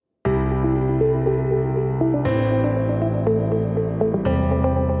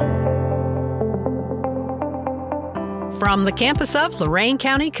From the campus of Lorain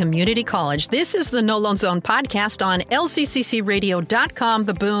County Community College, this is the No Loan Zone podcast on lcccradio.com,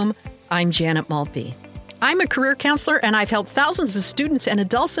 The Boom. I'm Janet Maltby. I'm a career counselor, and I've helped thousands of students and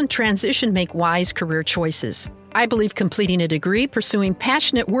adults in transition make wise career choices. I believe completing a degree, pursuing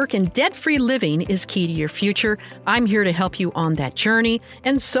passionate work, and debt-free living is key to your future. I'm here to help you on that journey,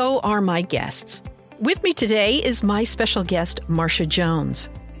 and so are my guests. With me today is my special guest, Marcia Jones.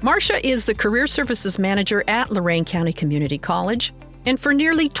 Marcia is the Career Services Manager at Lorain County Community College, and for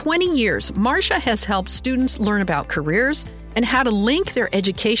nearly 20 years, Marcia has helped students learn about careers and how to link their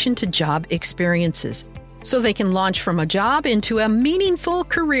education to job experiences so they can launch from a job into a meaningful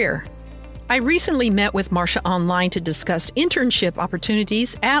career. I recently met with Marcia online to discuss internship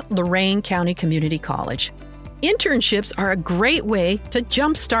opportunities at Lorain County Community College. Internships are a great way to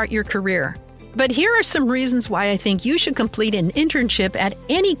jumpstart your career. But here are some reasons why I think you should complete an internship at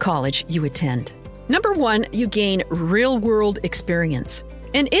any college you attend. Number one, you gain real-world experience.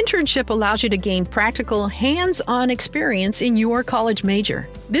 An internship allows you to gain practical, hands-on experience in your college major.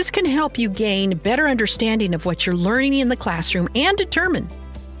 This can help you gain better understanding of what you're learning in the classroom and determine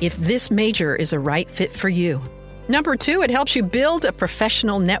if this major is a right fit for you. Number two, it helps you build a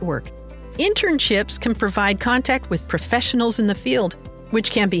professional network. Internships can provide contact with professionals in the field, which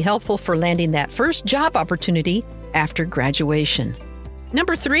can be helpful for landing that first job opportunity after graduation.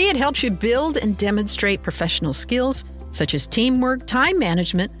 Number three, it helps you build and demonstrate professional skills such as teamwork, time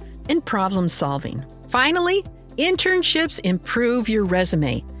management, and problem solving. Finally, internships improve your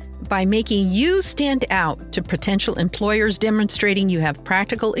resume by making you stand out to potential employers, demonstrating you have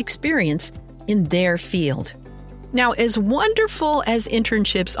practical experience in their field. Now, as wonderful as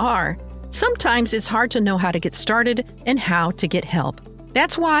internships are, sometimes it's hard to know how to get started and how to get help.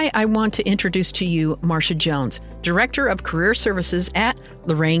 That's why I want to introduce to you Marcia Jones, Director of Career Services at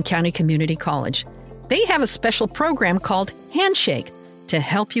Lorain County Community College. They have a special program called Handshake to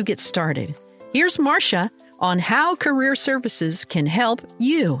help you get started. Here's Marcia on how Career Services can help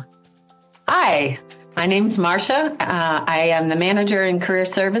you. Hi, my name's Marcia. I am the manager in Career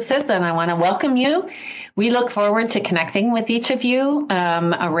Services, and I want to welcome you. We look forward to connecting with each of you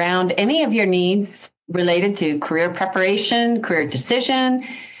around any of your needs related to career preparation, career decision,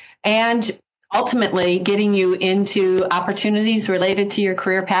 and ultimately getting you into opportunities related to your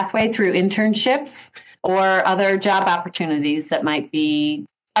career pathway through internships or other job opportunities that might be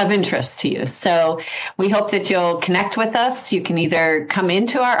of interest to you. So we hope that you'll connect with us. You can either come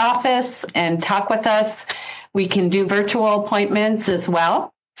into our office and talk with us. We can do virtual appointments as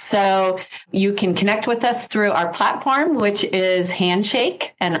well. So you can connect with us through our platform, which is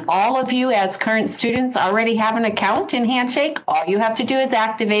Handshake. And all of you as current students already have an account in Handshake. All you have to do is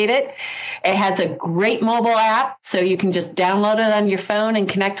activate it. It has a great mobile app, so you can just download it on your phone and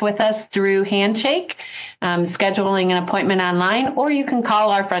connect with us through Handshake, scheduling an appointment online, or you can call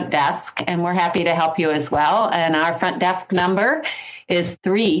our front desk, and we're happy to help you as well. And our front desk number is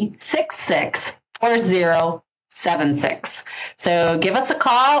 366-4076. So give us a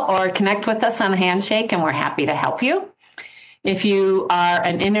call or connect with us on Handshake, and we're happy to help you. If you are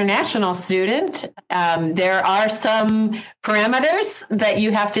an international student, there are some parameters that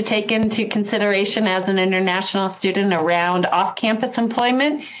you have to take into consideration as an international student around off-campus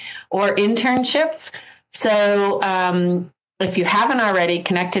employment or internships. So if you haven't already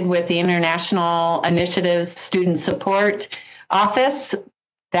connected with the International Initiatives Student Support Office,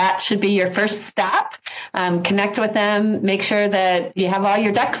 that should be your first stop. Connect with them. Make sure that you have all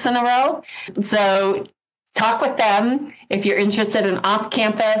your ducks in a row. So talk with them. If you're interested in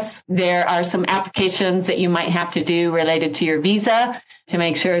off-campus, there are some applications that you might have to do related to your visa to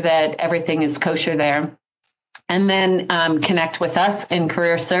make sure that everything is kosher there. And then connect with us in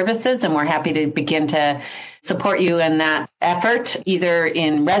Career Services, and we're happy to begin to support you in that effort, either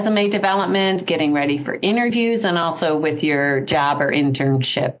in resume development, getting ready for interviews, and also with your job or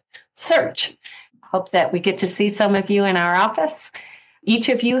internship search. Hope that we get to see some of you in our office. Each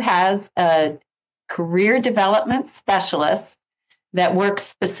of you has a career development specialist that works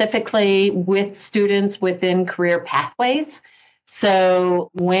specifically with students within career pathways. So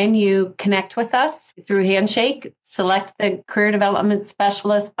when you connect with us through Handshake, select the career development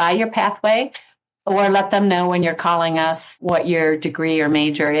specialist by your pathway, or let them know when you're calling us what your degree or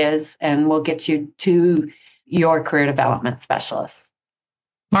major is, and we'll get you to your career development specialist.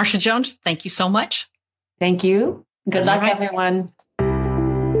 Marcia Jones, thank you so much. Thank you. Good luck, everyone.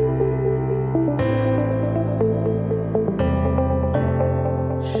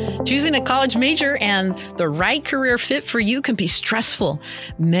 Choosing a college major and the right career fit for you can be stressful.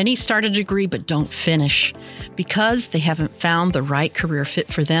 Many start a degree but don't finish because they haven't found the right career fit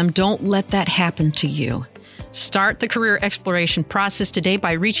for them. Don't let that happen to you. Start the career exploration process today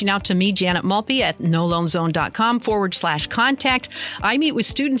by reaching out to me, Janet Maltby, at noloanzone.com/contact. I meet with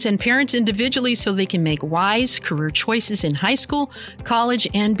students and parents individually so they can make wise career choices in high school, college,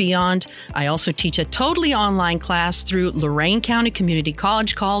 and beyond. I also teach a totally online class through Lorain County Community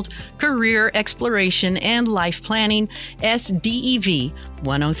College called Career Exploration and Life Planning, SDEV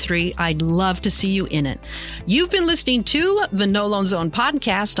 103. I'd love to see you in it. You've been listening to the No Loan Zone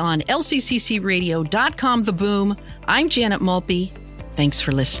podcast on LCCCradio.com, The Boom. I'm Janet Maltby. Thanks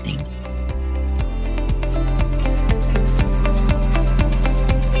for listening.